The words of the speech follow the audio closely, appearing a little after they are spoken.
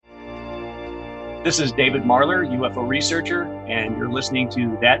This is David Marler, UFO researcher, and you're listening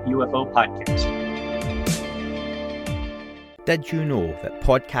to That UFO Podcast. Did you know that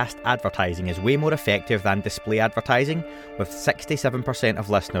podcast advertising is way more effective than display advertising, with 67% of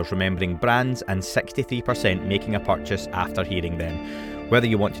listeners remembering brands and 63% making a purchase after hearing them? Whether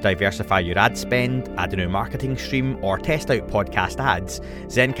you want to diversify your ad spend, add a new marketing stream, or test out podcast ads,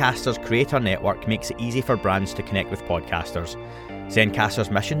 Zencastr's Creator Network makes it easy for brands to connect with podcasters. Zencastr's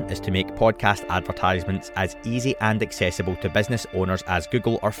mission is to make podcast advertisements as easy and accessible to business owners as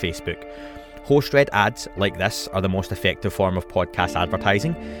Google or Facebook. Host-read ads like this are the most effective form of podcast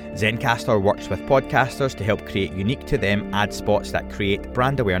advertising. Zencastr works with podcasters to help create unique to them ad spots that create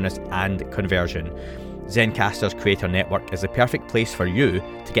brand awareness and conversion. Zencastr's Creator Network is the perfect place for you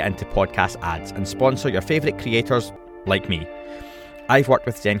to get into podcast ads and sponsor your favourite creators like me. I've worked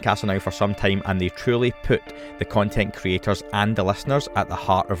with Zencastr now for some time, and they truly put the content creators and the listeners at the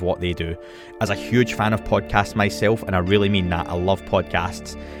heart of what they do. As a huge fan of podcasts myself, and I really mean that, I love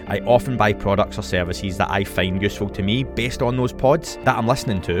podcasts, I often buy products or services that I find useful to me based on those pods that I'm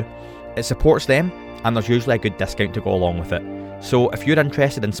listening to. It supports them, and there's usually a good discount to go along with it. So if you're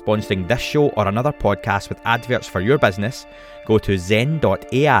interested in sponsoring this show or another podcast with adverts for your business, go to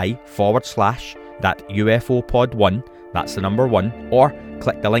zen.ai/that UFO pod 1, that's the number 1, or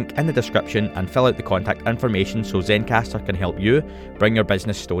click the link in the description and fill out the contact information so Zencastr can help you bring your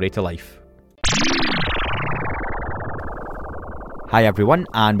business story to life. Hi everyone,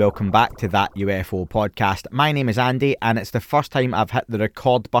 and welcome back to That UFO Podcast. My name is Andy, and it's the first time I've hit the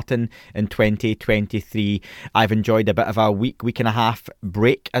record button in 2023. I've enjoyed a bit of a week and a half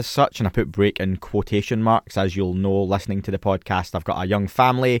break as such, and I put break in quotation marks, as you'll know listening to the podcast. I've got a young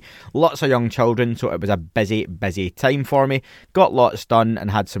family, lots of young children, so it was a busy time for me. Got lots done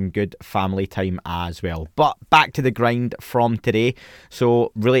and had some good family time as well. But back to the grind from today,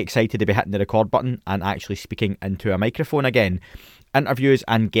 so really excited to be hitting the record button and actually speaking into a microphone again. Interviews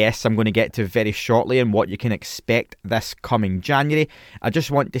and guests I'm going to get to very shortly, and what you can expect this coming January. I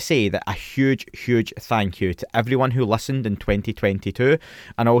just want to say that a huge thank you to everyone who listened in 2022,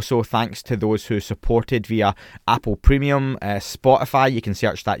 and also thanks to those who supported via Apple Premium, Spotify. You can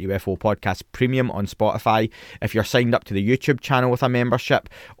search That UFO Podcast Premium on Spotify. If you're signed up to the YouTube channel with a membership,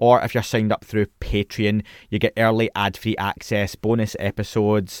 or if you're signed up through Patreon, you get early ad-free access, bonus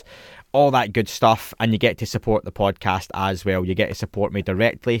episodes, all that good stuff, and you get to support the podcast as well. You get to support me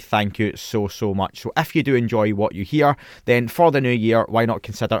directly. Thank you so much. So if you do enjoy what you hear, then for the new year, why not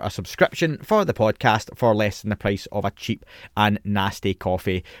consider a subscription for the podcast for less than the price of a cheap and nasty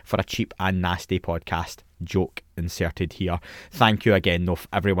coffee for a cheap and nasty podcast. Joke inserted here. Thank you again though,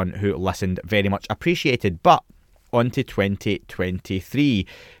 everyone who listened, very much appreciated. But on to 2023.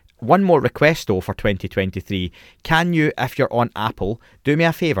 One more request though for 2023. Can you, if you're on Apple, do me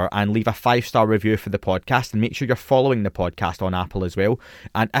a favour and leave a 5-star review for the podcast, and make sure you're following the podcast on Apple as well.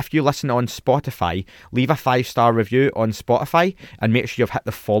 And if you listen on Spotify, leave a 5-star review on Spotify and make sure you've hit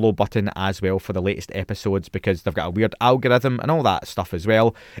the follow button as well for the latest episodes, because they've got a weird algorithm and all that stuff as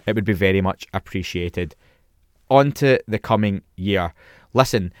well. It would be very much appreciated. On to the coming year.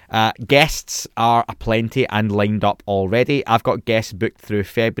 Listen, guests are aplenty and lined up already. I've got guests booked through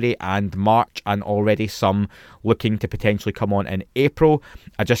February and March, and already some looking to potentially come on in April.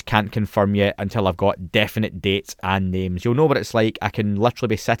 I just can't confirm yet until I've got definite dates and names. You'll know what it's like. I can literally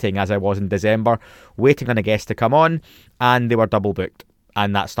be sitting, as I was in December, waiting on a guest to come on, and they were double booked.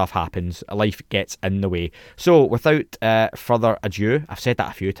 And that stuff happens. Life gets in the way. So without further ado, I've said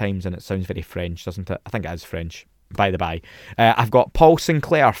that a few times and it sounds very French, doesn't it? I think it is French. By the by, I've got Paul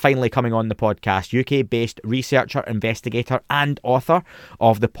Sinclair finally coming on the podcast, UK-based researcher, investigator and author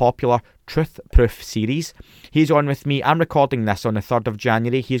of the popular Truth Proof series. He's on with me. I'm recording this on the 3rd of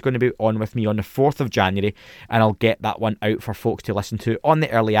January. He's going to be on with me on the 4th of January, and I'll get that one out for folks to listen to on the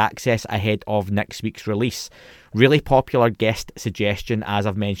early access ahead of next week's release. Really popular guest suggestion, as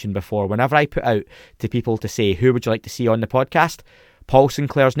I've mentioned before. Whenever I put out to people to say, who would you like to see on the podcast, Paul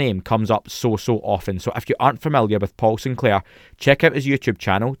Sinclair's name comes up so often. So if you aren't familiar with Paul Sinclair, check out his YouTube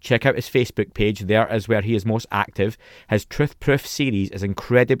channel, check out his Facebook page. There is where he is most active. His Truth Proof series is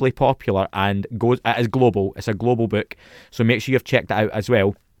incredibly popular and is global. It's a global book, so make sure you've checked it out as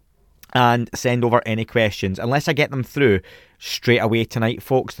well. And send over any questions. Unless I get them through straight away tonight,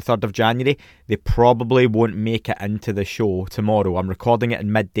 folks, the 3rd of January. They probably won't make it into the show tomorrow. I'm recording it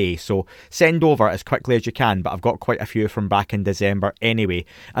in midday, so send over as quickly as you can, but I've got quite a few from back in December anyway.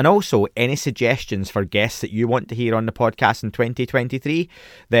 And also, any suggestions for guests that you want to hear on the podcast in 2023,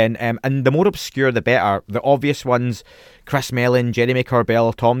 then, and the more obscure the better. The obvious ones, Chris Mellon, Jeremy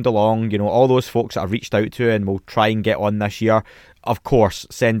Corbell, Tom DeLong, all those folks that I've reached out to and will try and get on this year, of course,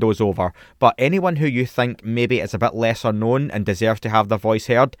 send those over. But anyone who you think maybe is a bit lesser known and deserves to have their voice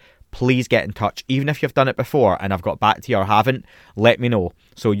heard, please get in touch. Even if you've done it before and I've got back to you or haven't, let me know.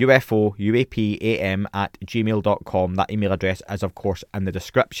 So UFOUAPAM@gmail.com. That email address is, of course, in the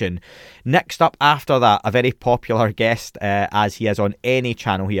description. Next up after that, a very popular guest, as he is on any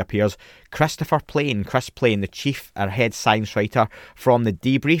channel he appears, Christopher Plain. Chris Plain, the chief or head science writer from The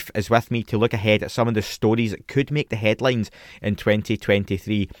Debrief, is with me to look ahead at some of the stories that could make the headlines in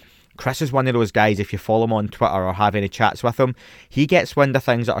 2023. Chris is one of those guys, if you follow him on Twitter or have any chats with him, he gets wind of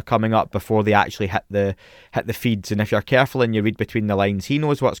things that are coming up before they actually hit the feeds. And if you're careful and you read between the lines, he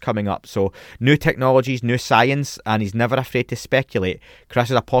knows what's coming up. So new technologies, new science, and he's never afraid to speculate. Chris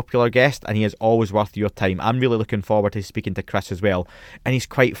is a popular guest and he is always worth your time. I'm really looking forward to speaking to Chris as well. And he's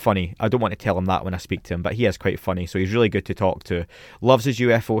quite funny. I don't want to tell him that when I speak to him, but he is quite funny. So he's really good to talk to. Loves his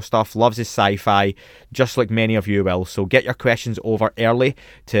UFO stuff, loves his sci-fi, just like many of you will. So get your questions over early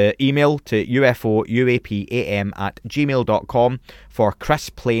to email to UFOUAPAM@gmail.com for Chris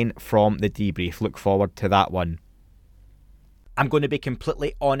Plain from The Debrief. Look forward to that one. I'm going to be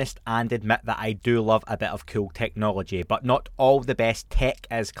completely honest and admit that I do love a bit of cool technology, but not all the best tech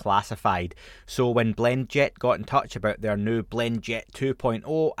is classified. So when BlendJet got in touch about their new BlendJet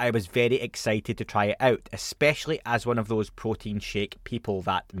 2.0, I was very excited to try it out, especially as one of those protein shake people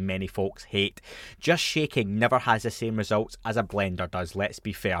that many folks hate. Just shaking never has the same results as a blender does, let's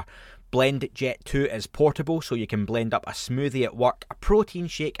be fair. BlendJet 2 is portable, so you can blend up a smoothie at work, a protein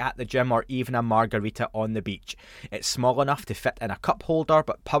shake at the gym, or even a margarita on the beach. It's small enough to fit in a cup holder,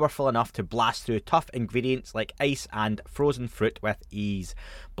 but powerful enough to blast through tough ingredients like ice and frozen fruit with ease.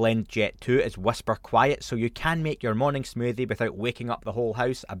 BlendJet 2 is whisper quiet, so you can make your morning smoothie without waking up the whole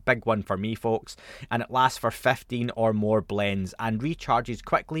house, a big one for me folks, and it lasts for 15 or more blends and recharges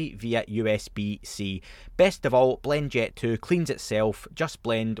quickly via USB-C. Best of all, BlendJet 2 cleans itself. Just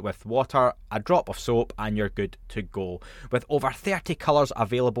blend with water, a drop of soap, and you're good to go. With over 30 colours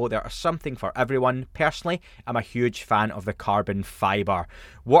available, there is something for everyone. Personally, I'm a huge fan of the carbon fibre.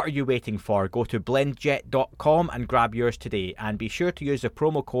 What are you waiting for? Go to blendjet.com and grab yours today, and be sure to use the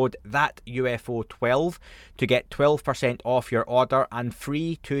promo code ThatUFO12 to get 12% off your order and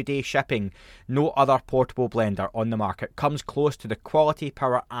free 2-day shipping. No other portable blender on the market comes close to the quality,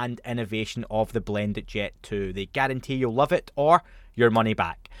 power and innovation of the BlendJet 2. They guarantee you'll love it or your money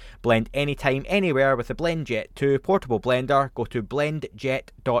back. Blend anytime, anywhere with the BlendJet 2 portable blender. Go to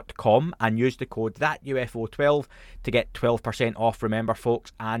blendjet.com and use the code ThatUFO12 to get 12% off, remember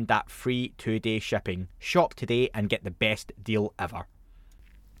folks, and that free 2-day shipping. Shop today and get the best deal ever.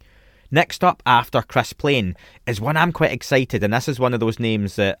 Next up after Chris Plain is one I'm quite excited, and this is one of those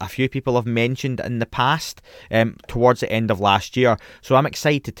names that a few people have mentioned in the past, towards the end of last year. So I'm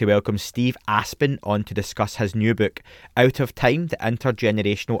excited to welcome Steve Aspin on to discuss his new book, Out of Time, the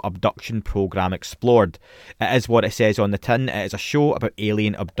Intergenerational Abduction Program Explored. It is what it says on the tin. It is a show about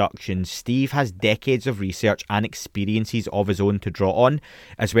alien abductions. Steve has decades of research and experiences of his own to draw on,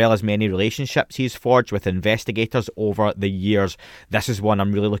 as well as many relationships he's forged with investigators over the years. This is one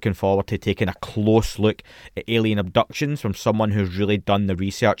I'm really looking forward to taking a close look at alien abductions from someone who's really done the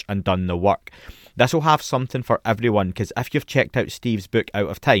research and done the work. This will have something for everyone, because if you've checked out Steve's book Out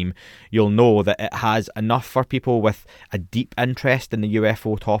of Time, you'll know that it has enough for people with a deep interest in the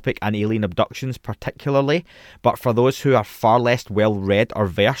UFO topic and alien abductions particularly, but for those who are far less well read or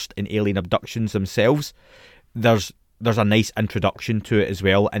versed in alien abductions themselves, there's a nice introduction to it as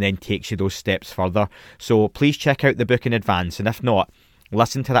well, and then takes you those steps further. So please check out the book in advance, and if not,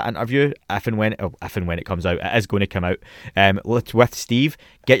 listen to that interview if and when it comes out. It is going to come out with Steve.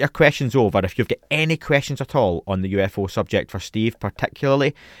 Get your questions over. If you've got any questions at all on the UFO subject for Steve,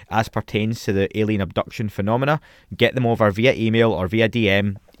 particularly as pertains to the alien abduction phenomena, get them over via email or via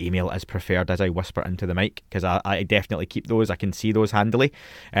DM. Email is preferred, as I whisper into the mic, because I definitely keep those. I can see those handily.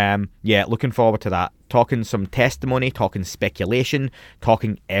 Looking forward to that. Talking some testimony, talking speculation,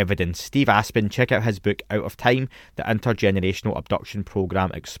 talking evidence. Steve Aspin, check out his book Out of Time, the Intergenerational Abduction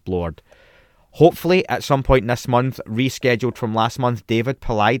Program Explored. Hopefully, at some point this month, rescheduled from last month, David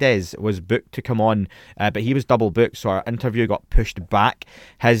Paulides was booked to come on, but he was double booked, so our interview got pushed back.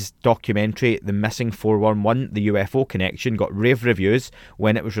 His documentary, The Missing 411, The UFO Connection, got rave reviews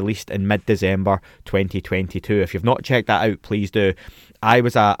when it was released in mid-December 2022. If you've not checked that out, please do. I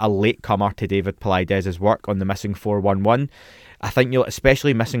was a latecomer to David Paulides' work on The Missing 411. I think you'll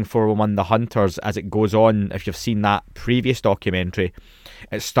especially Missing 411 The Hunters, as it goes on, if you've seen that previous documentary,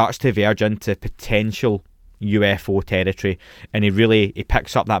 it starts to verge into potential UFO territory, and he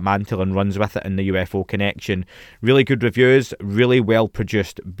picks up that mantle and runs with it in The UFO Connection. Really good reviews, really well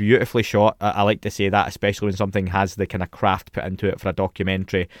produced, beautifully shot. I like to say that, especially when something has the kind of craft put into it for a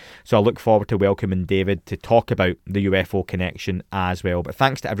documentary. So I look forward to welcoming David to talk about The UFO Connection as well. But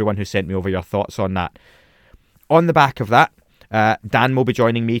thanks to everyone who sent me over your thoughts on that. On the back of that, Dan will be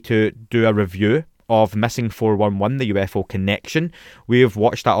joining me to do a review of Missing 411, The UFO Connection. We've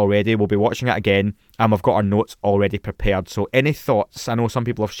watched that already. We'll be watching it again, and we've got our notes already prepared. So any thoughts, I know some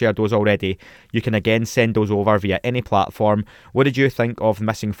people have shared those already, you can again send those over via any platform. What did you think of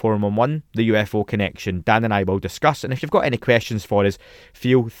Missing 411, The UFO Connection? Dan and I will discuss, and if you've got any questions for us,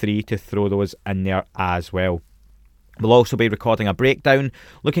 feel free to throw those in there as well. We'll also be recording a breakdown,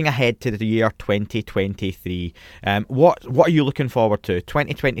 looking ahead to the year 2023. What are you looking forward to?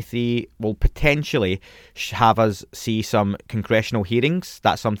 2023 will potentially have us see some congressional hearings.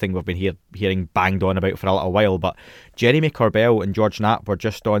 That's something we've been hearing banged on about for a little while, but Jeremy Corbell and George Knapp were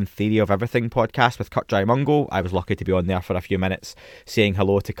just on Theory of Everything podcast with Kurt Drymungo. I was lucky to be on there for a few minutes saying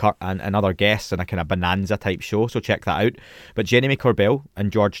hello to Kurt and other guests in a kind of bonanza type show, so check that out. But Jeremy Corbell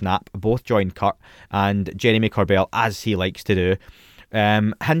and George Knapp both joined Kurt, and Jeremy Corbell, as he likes to do,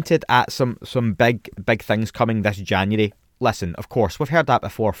 hinted at some big things coming this January. Listen, of course, we've heard that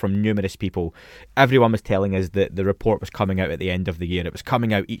before from numerous people. Everyone was telling us that the report was coming out at the end of the year. It was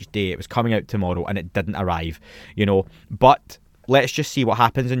coming out each day. It was coming out tomorrow, and it didn't arrive, But let's just see what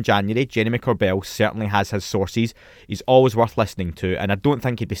happens in January. Jeremy Corbell certainly has his sources. He's always worth listening to, and I don't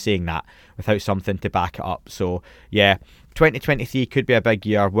think he'd be saying that without something to back it up. So, yeah, 2023 could be a big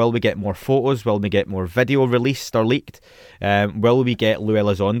year. Will we get more photos? Will we get more video released or leaked? Will we get Lou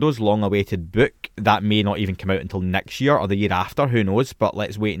Elizondo's long-awaited book? That may not even come out until next year or the year after. Who knows? But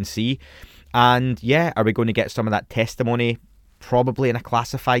let's wait and see. And yeah, are we going to get some of that testimony, probably in a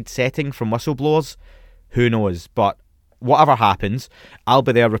classified setting from whistleblowers? Who knows? But whatever happens, I'll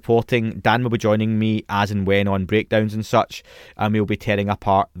be there reporting. Dan will be joining me as and when on breakdowns and such, and we'll be tearing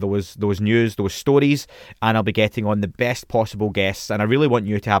apart those news, those stories, and I'll be getting on the best possible guests, and I really want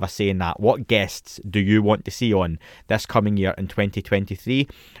you to have a say in that. What guests do you want to see on this coming year in 2023?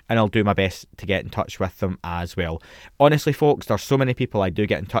 And I'll do my best to get in touch with them as well. Honestly, folks, there's so many people I do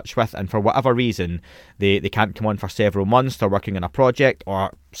get in touch with, and for whatever reason, they can't come on for several months. They're working on a project,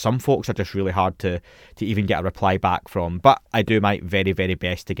 or some folks are just really hard to even get a reply back from. But I do my very, very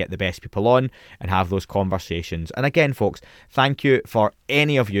best to get the best people on and have those conversations. And again, folks, thank you for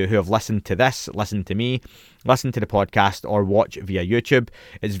any of you who have listened to this, listened to me, listen to the podcast, or watch via YouTube.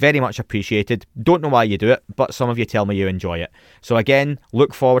 It's very much appreciated. Don't know why you do it, but some of you tell me you enjoy it. So again,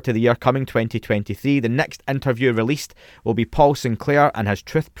 look forward to the year coming, 2023. The next interview released will be Paul Sinclair and his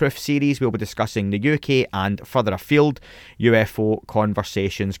Truth Proof series. We'll be discussing the UK and further afield, UFO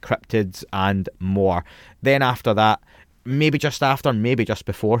conversations, cryptids, and more. Then after that, maybe just after, maybe just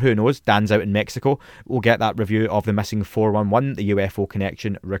before, who knows, Dan's out in Mexico, we'll get that review of The Missing 411, The UFO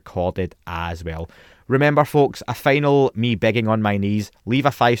Connection, recorded as well. Remember, folks, a final me begging on my knees, leave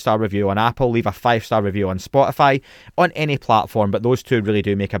a 5-star review on Apple, leave a 5-star review on Spotify, on any platform, but those two really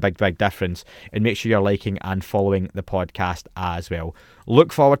do make a big difference, and make sure you're liking and following the podcast as well.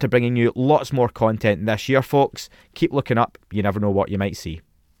 Look forward to bringing you lots more content this year, folks. Keep looking up, you never know what you might see.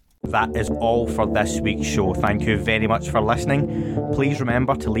 That is all for this week's show. Thank you very much for listening. Please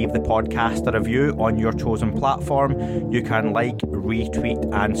remember to leave the podcast a review on your chosen platform. You can like,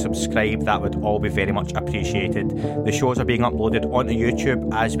 retweet and subscribe. That would all be very much appreciated. The shows are being uploaded onto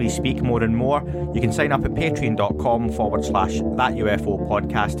YouTube as we speak more and more. You can sign up at patreon.com/That UFO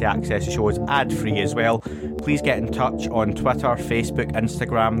podcast to access the shows ad-free as well. Please get in touch on Twitter, Facebook,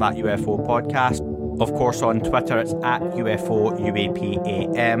 Instagram, That UFO podcast. Of course, on Twitter, it's at UFO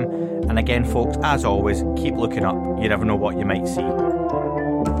UAPAM. And again, folks, as always, keep looking up. You never know what you might see.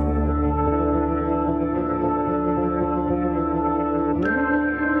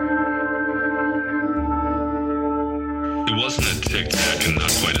 It wasn't a tic-tac and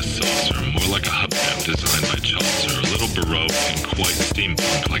not quite a saucer, more like a hubcap designed by Chaucer, a little Baroque and quite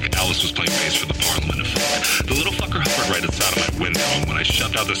steampunk, like Alice was playing bass for the Parliament of Folk. The little fucker hovered right outside of my window, and when I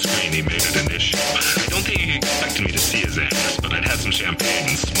shoved out the screen, he made it an issue. I don't think he expected me to see his ass, but I'd had some champagne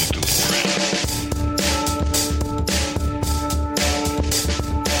and smoked a little. ass.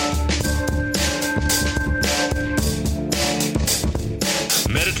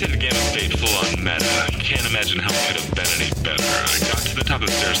 Meditated Game of Fateful on Meta. I can't imagine how it could have been any better. I got to the top of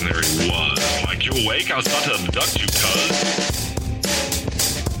the stairs and there he was. Like, you awake? I was about to abduct you, cuz.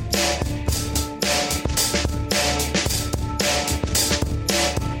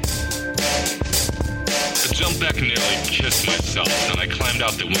 I jumped back and nearly kissed myself, and I climbed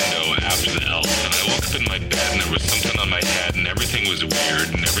out the window after the elf, and I woke up in my bed and there was something on my head and everything was weird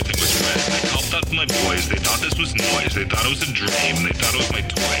and everything was red. And I called out to my boys. They thought this was noise. They thought it was a dream. They thought it was my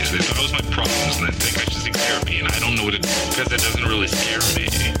toys. They thought it was my problems, and they think I should seek therapy, and I don't know what to do because it doesn't really scare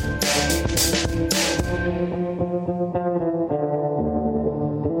me.